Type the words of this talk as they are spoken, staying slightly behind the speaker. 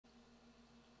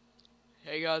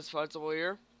Hey guys, Fightable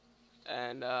here,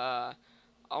 and I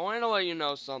wanted to let you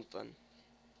know something.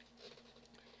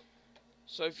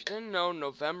 So if you didn't know,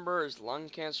 November is Lung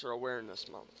Cancer Awareness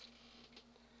Month.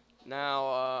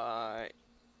 Now,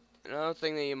 another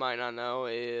thing that you might not know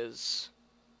is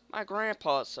my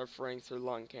grandpa is suffering through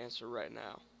lung cancer right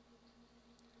now.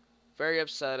 Very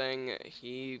upsetting.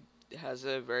 He has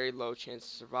a very low chance of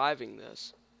surviving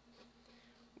this,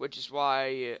 which is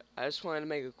why I just wanted to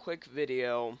make a quick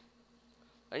video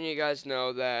letting you guys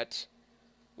know that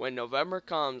when November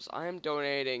comes, I am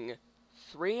donating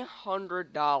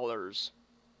 $300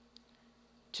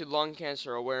 to lung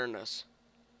cancer awareness.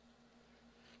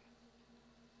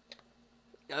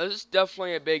 Now, this is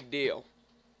definitely a big deal.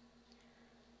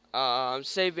 I'm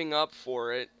saving up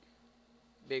for it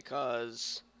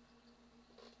because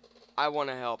I want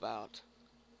to help out.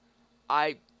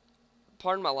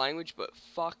 Pardon my language, but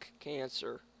fuck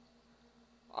cancer.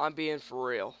 I'm being for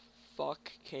real.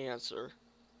 Fuck cancer.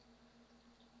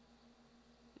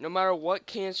 No matter what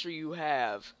cancer you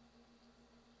have,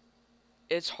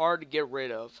 it's hard to get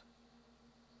rid of.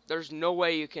 There's no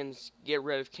way you can get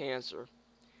rid of cancer.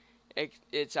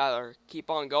 It's either keep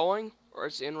on going or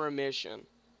it's in remission.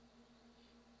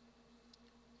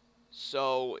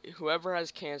 So, whoever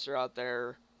has cancer out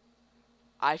there,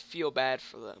 I feel bad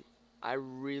for them. I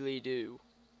really do.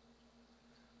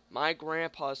 My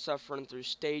grandpa is suffering through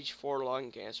stage 4 lung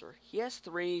cancer. He has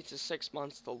 3 to 6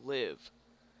 months to live.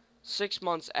 6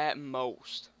 months at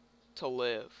most to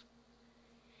live.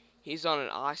 He's on an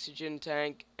oxygen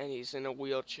tank and he's in a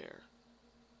wheelchair.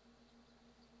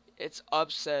 It's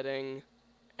upsetting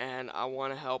and I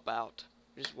want to help out,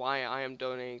 which is why I am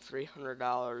donating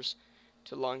 $300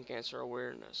 to lung cancer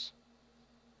awareness.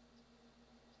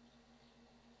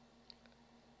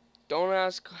 Don't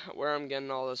ask where I'm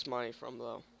getting all this money from,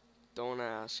 though. Don't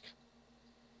ask.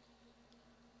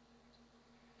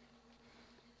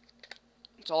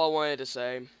 That's all I wanted to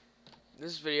say.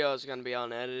 This video is going to be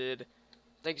unedited.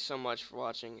 Thank you so much for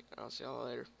watching. I'll see y'all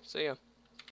later. See ya.